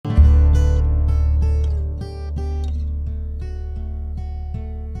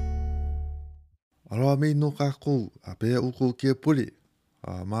Aroa me no kākou, a pēa uko kia pule.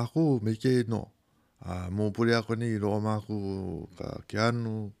 Mākou me ke no. Mō pule ako ni roa mākou ka ke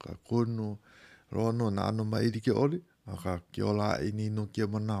anu, ka kono, roa no na ano mai ke ole. Ka ke ola ini no kia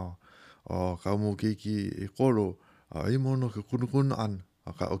manawa. O ka mō keiki e koro, i mono ke kunu ana.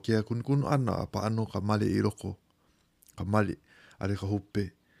 Ka o kia kunu ana, pa ano ka male i roko. Ka male, are ka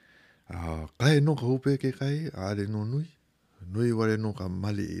hupe. Kai no ka hupe ke kai, are no nui. Nui wale no ka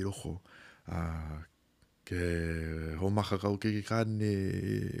male i roko. Ke ho maka kau keiki kane,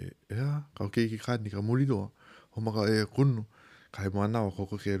 kau keiki kane ka mulino. Ho maka e kunu, kai mana o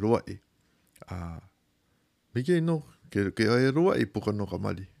koko ke roa e. Mike no, ke e roa i puka no ka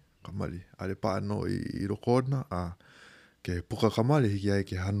mali. Ka mali, are pa ano i roko na, ke puka ka mali hiki ai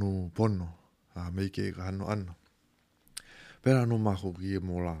ke hanu pono. Me ke ka hanu ana. Pera no mako ki e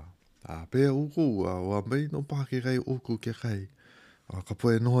mola. Pea uku, wa mai no pa ke kai uku ke kai. Ka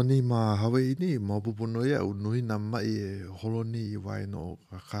poe noho ni ma Hawaii ni, ma pupuno ia, unuhi na mai e holo ni i wai no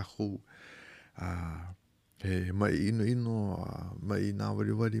ka kaku. He mai ino, mai nā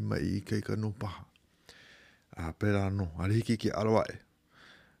wari, mai i kei ka no paha. Pera no, ale hiki ki aroa e.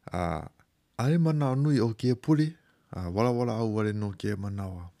 Ale mana nui o kia puri, wala au wale no kia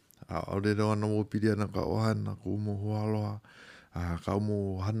manawa. Ore reo ana mō piri ana ka ohana, ku umo hualoa, ka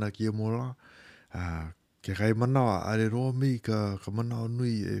umo hana kia mola. Ke kai manawa, are roa mi ka manawa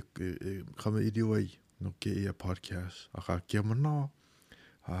nui e kama iri wai no ke ia podcast. Ka kia manawa,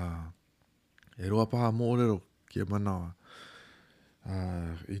 e roa paha mō orero kia manawa.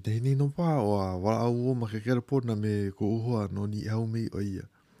 I te hini no paha o wala au o ma ke kera pona me ko uhua no ni hau mi o ia.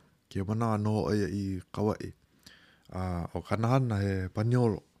 Kia manawa no o ia i kawai. O kanahana he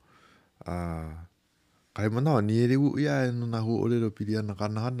paniolo. Kai manawa ni ere u ia e no na hu orero piri ana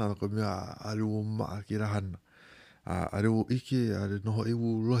kanahana ko mea aru o maa ki rahana. Aru ike, are noho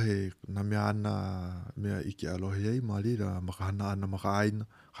iwu lohe na mea ana mea ike alohe ei marira maka hana ana maka aina.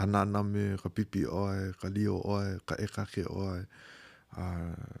 Hana ana me ka pipi oe, ka lio oe, ka ekake oe.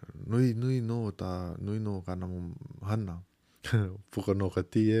 Nui no ta, nui no ka namu hana. Puka no ka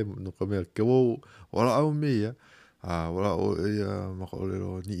tie, no ka mea ke wau, wala au mea. Wala o ia maka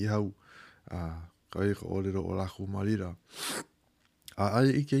olero ni ihau. Ka eka olero o laku marira.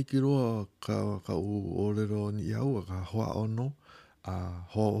 Ai ike roa ka u olero ni ihau, ka hoa ono.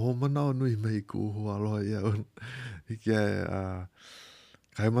 Ho manao nui mei ku hoa aloha ia. Ike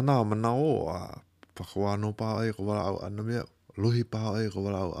kai manao, pakawa no pao e ko wala au ana mea. Lohi pao e ko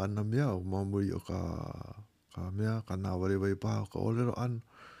wala au ana mea. Mamuri o ka mea, ka nā wai pao ka olero ana.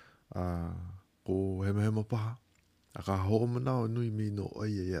 Ko hema paha. Ka ho manao nui mi no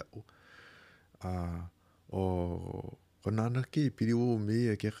oia ia. O konana ki piri o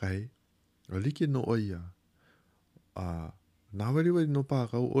me e ke kai. O like no oia. Nā wai no paha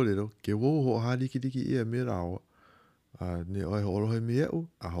ka u olero. Ke wo ho hariki ia me rao. Ne oi ho olohe mi eo.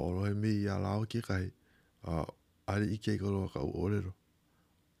 Ho olohe mi ia lao ke kai. Are ike koroa ka u olero.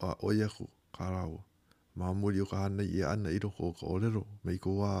 Oia ku ka rao. Mamuri o ka hana i ana iroko ka olero. Mei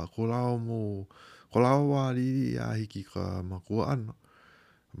ko wā, ko lao mo, ko lao wā riri a hiki ka makua ana.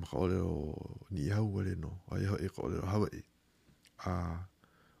 Maka olero ni ihau wale no. Ai ho e ka olero Hawaii.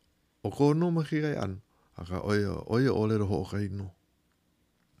 O ko no maki kai ana. Ka oia olero ho o kai no.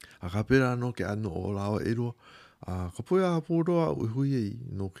 Ka pera no ke ano o lao e roa. Ka poe a pōroa ui hui ei.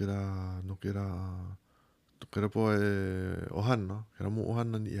 No kera poe ohana. Kera mo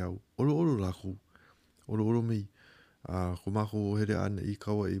ohana ni ihau. Oro laku. Oro mei. Ko mako here ana i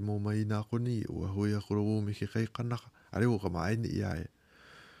kawa i mō mai nā koni. Ua hui a koro o me ke kai kanaka. Are o ka maaine i ae.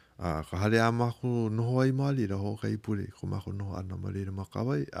 Ka hare a mako noho ai maalira ho kai pure. Ko mako noho ana marira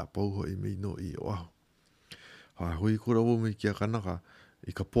makawai. Pauho i mei no i oahu. Hui kura o me kia kanaka.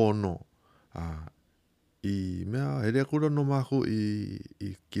 I ka pōno. I mea here kura no mako i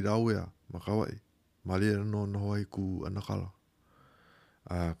kirauea makawai. Marira no noho ai ku anakala.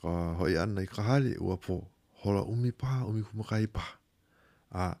 Ka hoi ana i ka hare ua pō. Hora umi paha, umi kumakai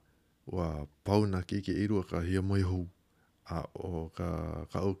paha. Ua pauna kiki irua ka hia moi hou. O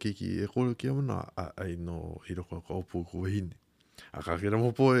ka o kiki e kore kia mana, ai no hiroko ka opu kua hini. Ka kira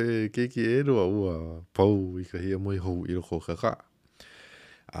mo po e kiki e rua ua pau i ka hia moi hou iroko ka ka.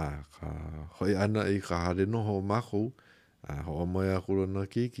 Ka hoi ana i ka hare noho mako, hoa mai a kura na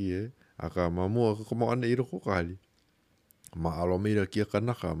kiki e, ka mamua ka kama ana iroko ka hali. Ma alo meira kia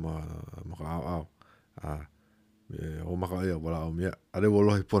kanaka, ma ka au. O maka ia wala au mea, are wo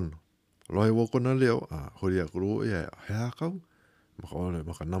lohi pono. Lohi wo kona leo, hori a kuru ia, hea kau, maka ole,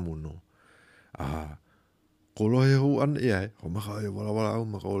 maka namu no. Ko lohi hou ana ia, o maka ia wala au,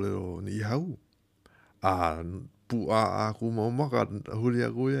 maka ole ro ni ihau. pu aku mau maka huli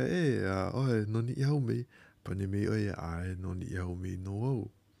aku ia oe noni iau mei. Pane mei oe noni iau mei no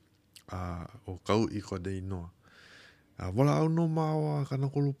au. O kau I kone inoa. Wala au no mawa kana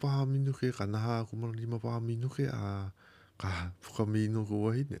kolu paha minu ke kana ha kumana lima paha minu ke ka puka minu ko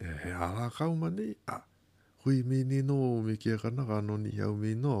wahine. He ala kau mani hui me ni no me kia kana ka noni iau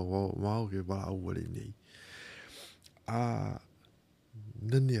mei no mau ke wala au wale nei.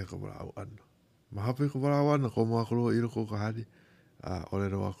 Nani ka wala au ana. Mahape ko wala au ana ko mga kolo iro ko kahari. Ole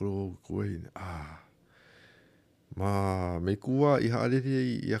ro ako ko wahine. Ma me kua I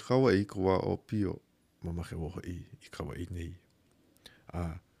haarere I kawa I kua o pio. Mama ke woho I kawa I nei.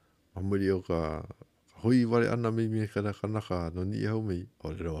 Mamuri o ka hui wale ana mei me kana ka noni iau mei.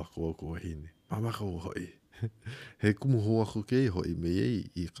 Ole ro ako ko wahine. Mama ka woho I. He kumu ho aku kei hoi mei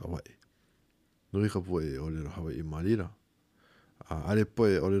I kawa I. Nui ka poe ole ro hawa I marira. Ale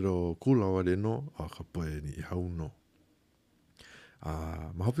poe ole ro kula wale no. Ka poe ni iau no.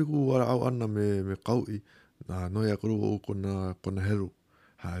 Mahape ku wala au ana me kau I. Noi a kuru o kona heru.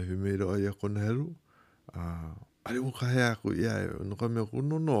 Hae me ro ai a kona heru. Ale mo ka hea ku ia no ka mea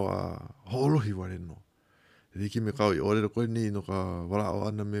kuno no holohi wale no. Riki me kau I ole ro koe ni no ka wala au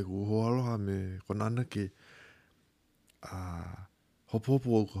ana me ku ho aloha me kona ana ke hopo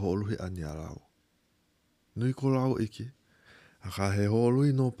o ka holohi ani a rao. Nui ko rao ike. Ka he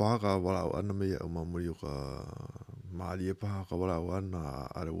holohi no paka wala au ana me ia mamuri o ka maari e paha ka wala au ana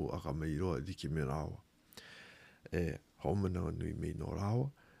are o aka me iroa riki me rao. Homana nui mei no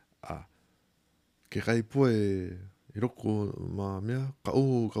rawa. Ke kai poe I roko ma mea, ka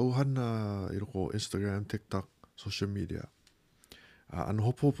hana I roko Instagram, TikTok, social media. Ano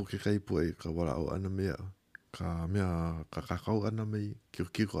hopo ke kai poe ka wala au ana mea, ka mea ka kakau ana mei,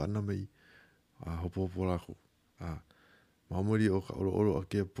 kiko ana mei, hopo lako. Mamuri o ka oro a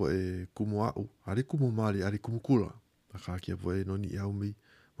kia poe kumu au, ari kumu maari, ari kumu kula. Ka kia poe noni iau mei,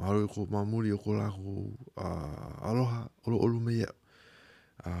 Mahalo ko mamuri o ko lako aloha olo mei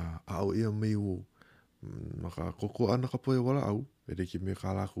au ia mei u maka koko ana ka poe wala au ki me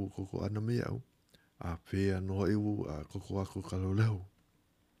ka lako koko ana mei au pea no iu koko aku ka lehu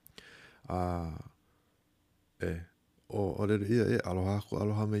o re ia aloha aku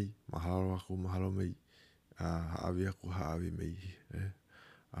aloha mei mahalo mei haawi mei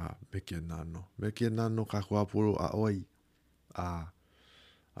me ke nano ka kua puro oi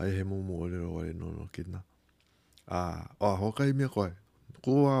ai he momo ole no kina hokai mea koe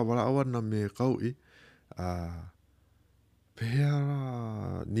kua wala awa na me kau I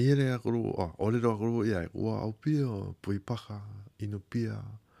pehea niere akuru ole ro akuru ia kua au pia pui paka inu pia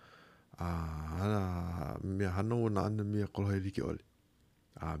mea hano na ana mea kolohe rike ole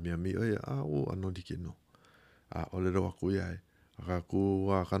mea mi oe ano dike no ole ro aku ia ka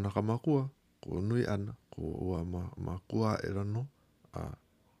kua kanaka makua ko nui ana ko ua makua era no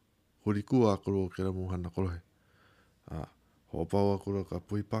huri kua akuru kera muhana kolohe Hopau akura ka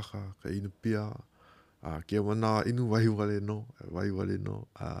pui paka, ka inu pia, kia wana inu wahi wale no,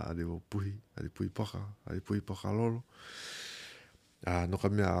 ale o puhi, ale pui paka lolo. No ka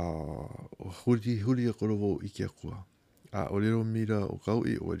mea huri akura wo ike akua. O lero mira o kau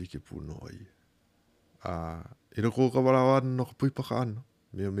I o like puno ai. E roko ka walawan no ka pui paka ana,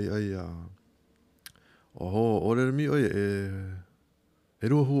 mea mei ai o lero mi oi e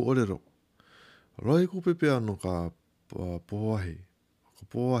rua hu o lero. Roi ko pepe ano ka poahi. Ko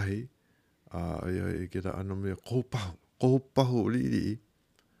poahi, e kera ano mea kohopahu li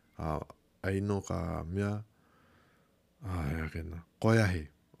ai no ka mea, ea kena, koeahi.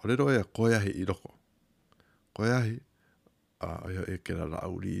 O lero ea koeahi I roko. Koeahi, e kera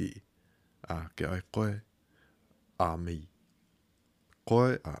rau li ke ai koe, mei.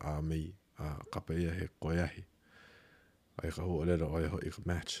 Koe, mei. Kapa ia he koeahi. Ai ka hu o lero oi ho I ka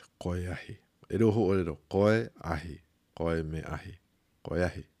match, koeahi. E rua hu o lero, koe, ahi. Koe me ahi. Koe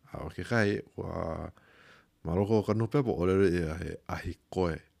ahi. O ke kai, maroko ka nupepo o lero ia he ahi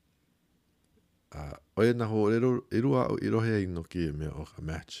koe. Oe na ho lero, irua au irohe ino ki mea o ka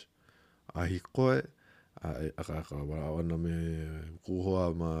match. Ahi koe, aka wala wana me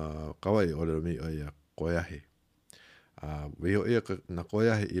kuhoa ma kawai o lero mi o ia koe ahi. Weho ia na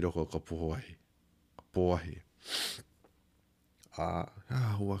koe ahi iroko ka poho ahi. Ka poho ahi.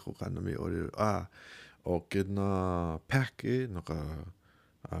 Hua ko kana me o lero. O ke na pack no ka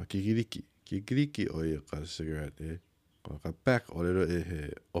kikiriki. Kikiriki o ia ka cigarette ka pack o lero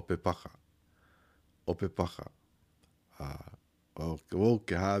he ope paka. Ope paka. O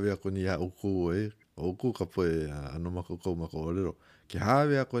ke hawe ako ni a uku uku ka poe ano mako o lero. Ke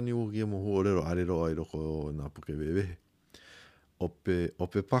hawe ako ni uki mo hu o lero are ro ai roko na puke wewe.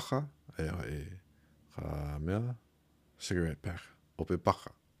 Ope paka ka mea, cigarette pack, o pe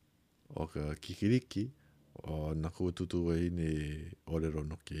paka, o ka kikiriki, o na kututu e ni orero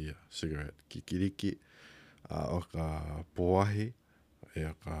no ki cigarette, kikiriki, o ka poahi, e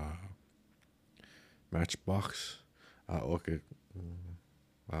ka matchbox, o ke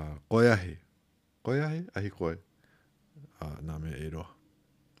koiahi, ahi koe, nā mea e roa.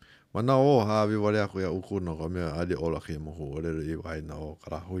 Mana o hawi wale aku ia uku no ka mea ade ola ki mohu orero I waina o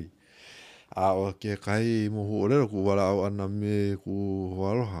karahui. O ke kai mohu orero ku wala au ana me ku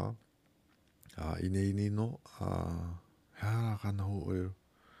hoaloha, ini no, hea kana hu orero.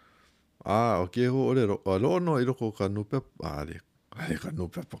 O ke hu orero, o loo no I loko ka nupepa, ale ka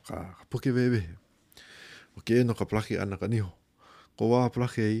nupepa ka puke wewe. O ke no ka plaki ana ka niho. Ko wā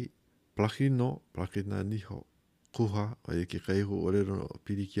plaki no, plaki na niho. Kuha, o ke kai hu orero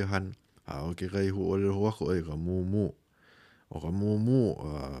piri kia hana. O ke kai hu orero wako ka mumu. O ka mumu,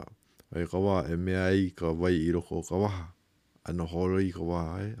 ka wā e mea I ka wai I loko ka waha. Ano holo I ka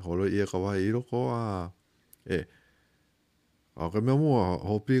waha, holo I ka waha I loko, o ka mea mua,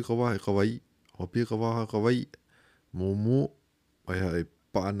 hopi ka waha ka wai. Hopi ka waha ka wai. Mumu, e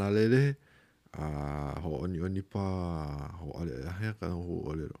paana lele, ho oni pa, ho ale hea ka hu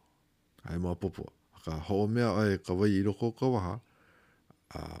orero. Ai mua popo. Ka ho mea ka wai I loko ka waha,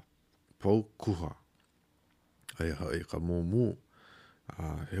 pau kuha. Ai ka mumu,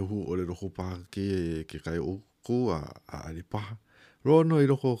 he hu orero hupa ke kai uku, ali paha. Rono I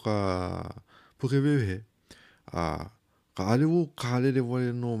loko ka puke wewe, ka aliwu ka lele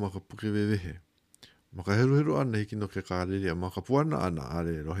wale no ma ka puke wewe. Ma ka heru ana hiki no ke ka lele, ma ka puana ana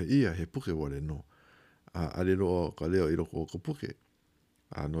ale rohe ia he puke wale no. Ale roa ka leo I loko ka puke.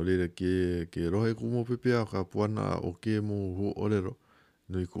 No lele ke rohe kumo pepea ka puana o ke mo hu orero,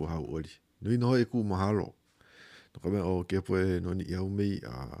 nui ku hau ori. Nui no e ku mahalo. No ka mea o ke poe no ni iau mei,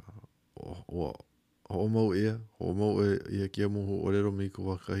 ho mau ia kia mo hu orero mei ku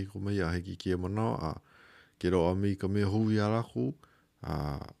wakahi ku mei a heki kia manao, ke roa mei ka mea hui a laku,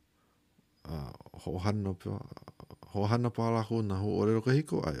 ho hana pa laku na hu orero ka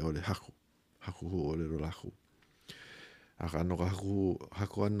hiko, ai ole haku hu orero laku. Ka ano ka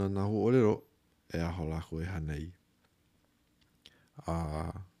haku ana na hu orero, e aho laku e hanei.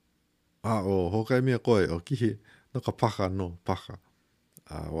 O hokai mea koe, o kihe, no ka paka no, paka.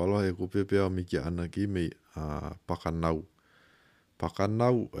 Walohe ku pepea mi ki ana ki mei, paka nau. Paka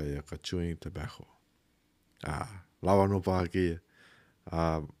nau, ka chewing tobacco. Lawa no paha kia.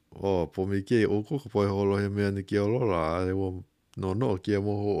 Po mi kia o ko ka poe holo he mea ni kia olola, no kia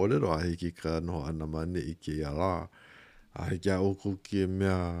moho orero a hiki ka no ana mane I kia la. Hiki a oku kia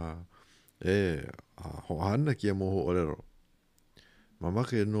mea, ho hana kia moho orero.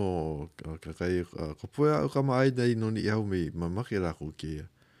 Mamake no, ka kai, ka poe au ka maaida I no ni iau mei, mamake raku kia.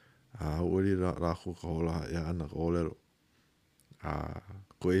 Uri raku ka hola e ana ka orero.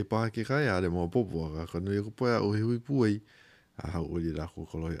 Ko e paha ke kai ale mo popo, ka nui ka poe au hui puai, uri raku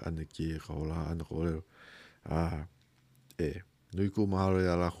ka lohi ana kia ka hola ana ka orero. Nui ku mahalo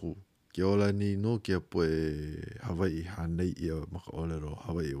ia raku, ke ola ni no kia poe Hawaii hanei ia maka orero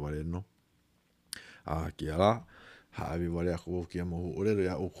Hawaii wale no. Kia la, haawi wale aku o kia mohu orero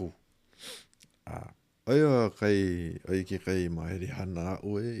ia uku. Oia ke kai maheri hana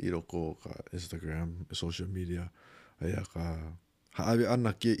ue I loko ka Instagram, social media. Oia ka haawi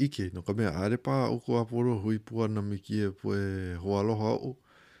ana kia ike, no ka mea arepa uku apuro hui pua na mi kia poe hoa loha o.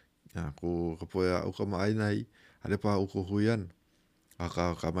 Ko ka poe au ka maainai, arepa uku hui ana.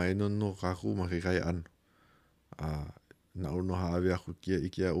 Ka maino no ka ku ma ke kai ana. Na uno haawi aku kia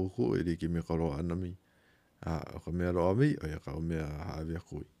ike a uku, iri ki me karo ana mi. Ka mea roa mi, oia ka o mea haawi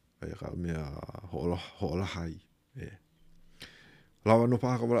aku. Oia ka o mea hoola hai. Lawa no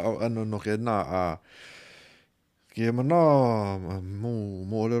paha ka wala au ana no ke na, ke mana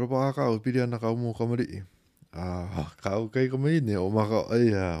mo olero paha ka au piri ana ka umu ka mari. Ka au kai ka maine, o maka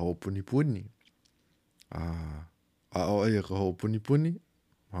oia ho puni puni. O oia ka ho puni puni.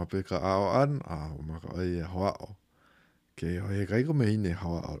 Hape ka ao an, o maka oia hoa o. Ke hoi kai ka maine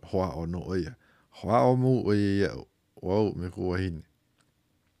hoa o no oia. Hoa o mu oia wau me ku wahine.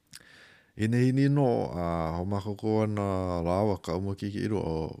 Hini no, ho maka ko ana lawa ka umu kiki iro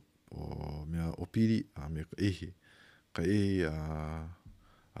o mea o piri, mea ka ihi. Ka ihi,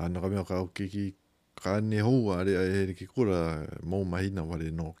 na ka mea ka o kiki ka ne hou, are ki kura mou mahina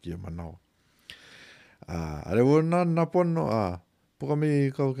wale no kia manao. Are wana na pono, puka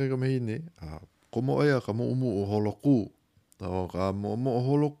me kau kai ka mahine, ko mo oia ka mo umu o holoku. Ka mo o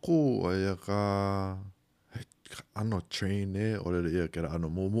holoku, oia ka ano train orere ia kera ano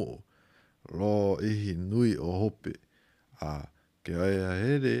momo. Lo ihi nui o hope. Ke oia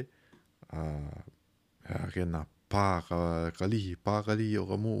here, ke nā pā ka lihi o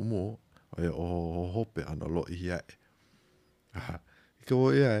ka mumu, o hope ana lo I ai. Ika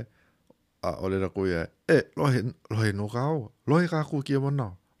o ia ole ra ko ia, lohe no lohe ka ku kia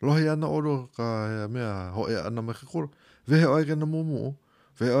mana, lohe ana oro ka mea ho ana me kikura, vehe oe ke na mumu,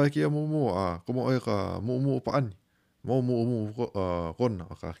 vehe oe kia mumu, komo oe ka mumu pa ani, mumu kona,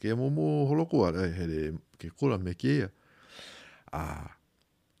 ka kia mumu holokua, hele kikura me kia,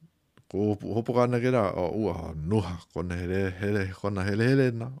 ko hopo kana ke ra, nuha, kona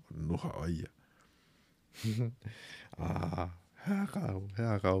hele na, nuha o ia.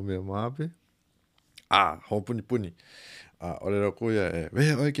 Hea kau mea maape. Ho puni. Ole ra ko ia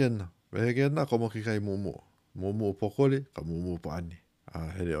vehe oe kena, komo ki kai mumu. Mumu pokole, ka mumu pa ani.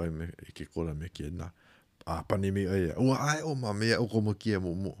 Hele oe me ke kola me kena. Pani me oe, ai o ma mea o komo kia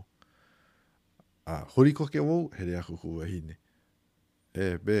mumu. Hori ko ke wau, hele aku ku hine.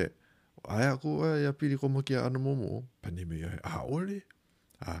 Be, ai aku ia piri komo kia ana mumu, pani me oe, ole.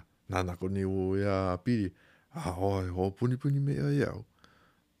 Nana ko ni u ia piri. Ho puni me oe au.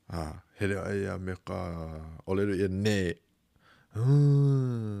 Hele oe me ka olero ia ne.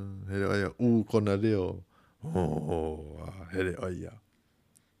 Hele oe kona reo. Hele oe ia.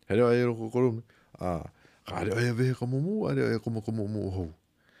 Hele oe roko korumi. Ka hele oe vehe ka mumu, hele oe komo mumu hou.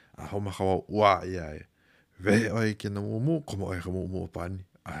 Ho makawa ua ia e. Vehe oe ke na mumu, komo oe ka mumu pani.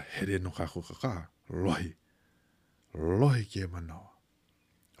 Hele no kako kaka. Lohi ke manawa.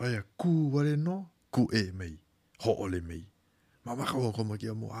 Oe ku wale no, ku e mei. Ho ole mei. Mamakawa komo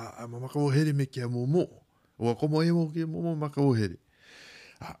kia mu, mamakawa hele me kia mumu. Ua komo e mo kia mumu makawa hele.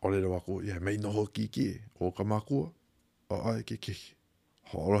 Ole ra wako, ia mei noho ki, o ka makua, o ai ke kiki.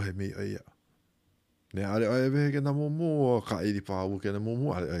 Ho alohe mei ai ia. Ne ale ai vehe ke na mumu, o ka iri pāu ke na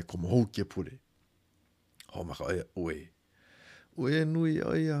mumu, ale ai komo hou kia pure. Ho maka ai ue. Ue nui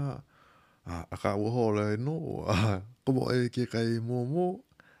ai a ka uho le no, komo ai ke kai mumu,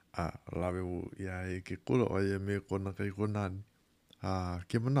 lawe u ia e ke kula ai me kona kai konani.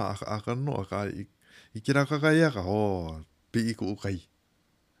 Ke mana aka no, I kira kakai aka, pi I ku ukai.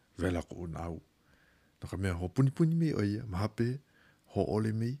 Vela ko unau. No ka mea ho puni me o ia, mahape, ho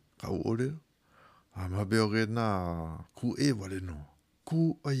ole mei, ka u ole. Mahape o ke na ku e wale no.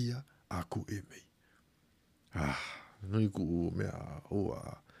 Ku o ia, ku e mei. Nui ku mea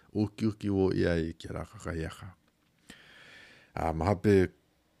o ki o ia I kira kakai aka. Mahape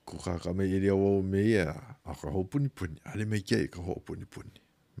ko ka mei iria o mei a ka ho puni. Ale mei kia ka ho puni.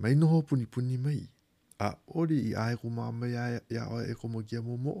 Mai no ho puni mei. Ori I ai ko mama ia o e ko mo kia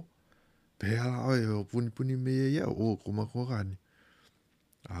momo. Pehara oe ho puni me ia o kuma korani.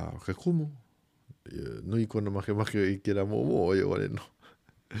 Ke kumu. Nui kona make I kira momo o ia wale no.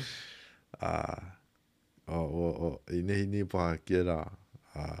 I nehi pa kira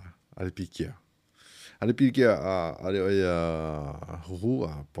ale pikia. Ale pikia ale oe huhu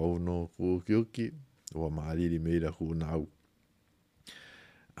pau no ku kioki. Ua maariri meira ku nau.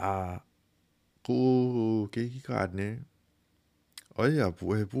 Ku keiki kane. Oia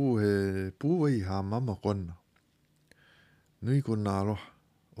pu he ha mama kona. Nui kona aloha.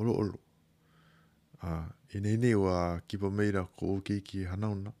 Olo. Inei wa kipa meira ko keiki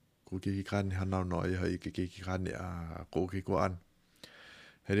hanauna. Ko keiki kane hanauna ai hai ke keiki kane ko keiko an.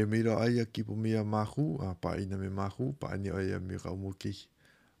 Hele meira ai kipa mea mahu. Pa ina me mahu. Pa ani ai me ka umu keiki.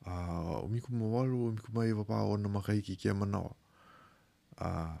 Umiku mawalu. Umiku mai wapa ona makaiki kia manawa.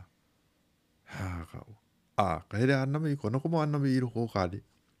 Kau. Ka hele aname I kona komo aname I roko kare.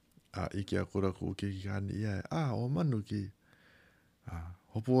 Ike a kura ko keiki kane ia. O manu ki.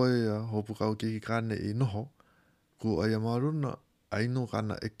 Hopo ai hopo kau keiki kane I noho. Ko ai maruna. Aino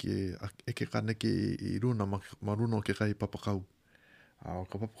kana eke kana ke I runa maruna o ke kai papakau. O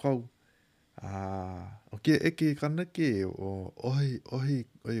ka papakau. O ke eke kana ke o ohi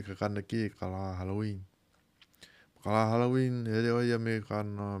ka kana ke ka la Halloween. Ka la Halloween hele oia me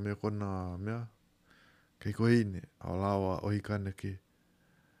kana me kona mea. Kei kohine. O lawa ohi kana ke.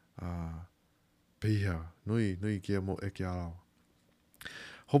 Peiha. Nui kia mo eke alawa.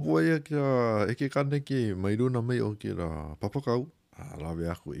 Hopo ia kia eke kane ke mairuna mai o kira papakau. Lawe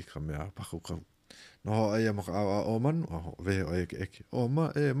aku I ka mea pakukau. Noho ai maka o manu. Vehe o eke eke.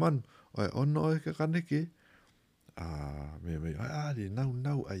 Manu. Ono o eke kane ke. Mei.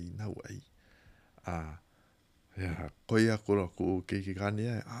 Nau ai. Koi a kura ku keiki kane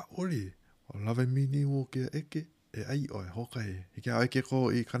ai. Ori. Lawe mini o kia eke. Ai oi hokai. Ike a eke ko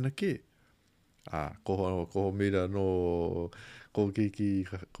I kane ke. Koho mira no ko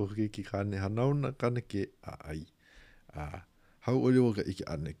keiki kane hanauna kane ke ai. Hau ori o ka ike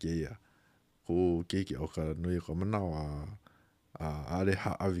ane ke ia. Ko keiki o ka nui o ka manawa ale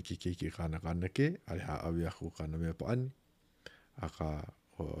ha'awi ki keiki kana ke, ale ha'awi aku kana mea paani. Aka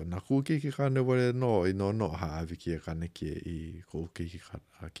o na ku keiki kana wale no I no ha'awi ki kana ke I ko keiki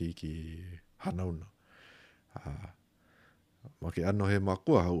kana keiki hanauna. Ma ke ano he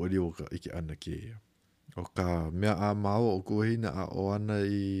makua hau ali o ka ike ana ke ia. O ka mea a mao o kuahine a o ana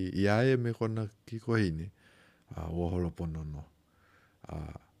I ae me kona ki kuahine. Ua hola pono no.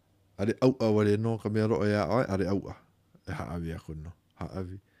 Ale au a wale no ka mea roa ia oi, ale au a. E ha'awi aku no.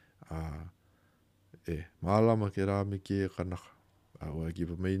 Ha'awi. Maalama ke rā me ke kanaka. Ua ki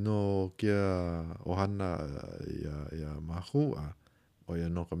pa mei no kia ohana ia mahu. O ia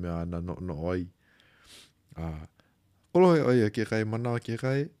no ka mea ana no oi. Kolohe o ia ke kai manawa ke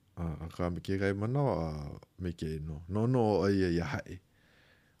kai. Ka me ke kai manawa me ke no. No o ia hae.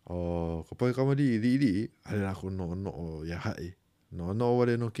 O ka pai kamari iri ale rako no o ia hae. No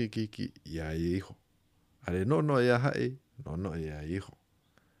wale no ki ia iho. Ale no ia hae. No ia iho.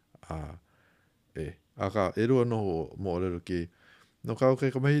 Aka rua no mo orero ke no kau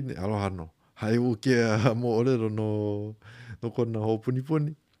kai kamahine aloha no. Hai u ke mo orero no kona ho puni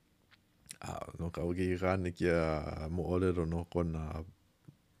puni. No kau ke kane kia mo orero no kona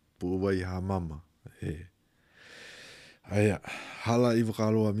puwai ha mama. Aia, hala I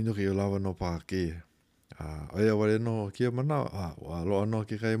wakaloa mino ke lawa no pā ke. Aia wale no kia mana, wa loa no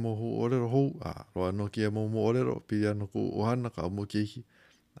ke kai mo hu orero hou, loa no kia mo orero, pili ano ku ohana ka mo keiki.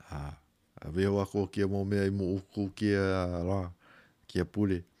 Veo ako kia mo mea I mo uku kia la, kia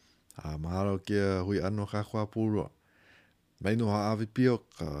pule. Mahalo kia hui ano ka kua pulua. Mai no haawi pio,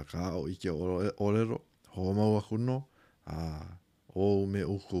 ka o ike orero, ho mau aku no, o me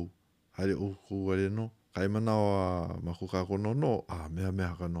uku, haere uku wale no, kai mana o maku ka kono no,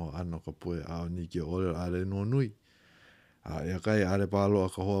 mea ka no ano ka pue, ni kia orero are no nui. Ia kai are palo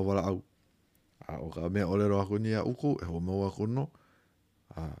ka hoa wala au. O ka mea orero aku ni a uku, ho mau aku no,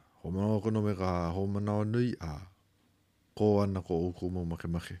 ho mau aku no me ka ho mana o nui, ko ana ko uku mo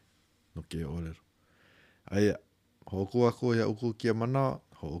make, no kia orero. Aia, ho ku aku ia uku kia mana,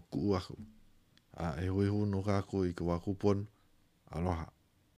 ho ku aku. E hui hu no ka aku I ka wakupon, aloha.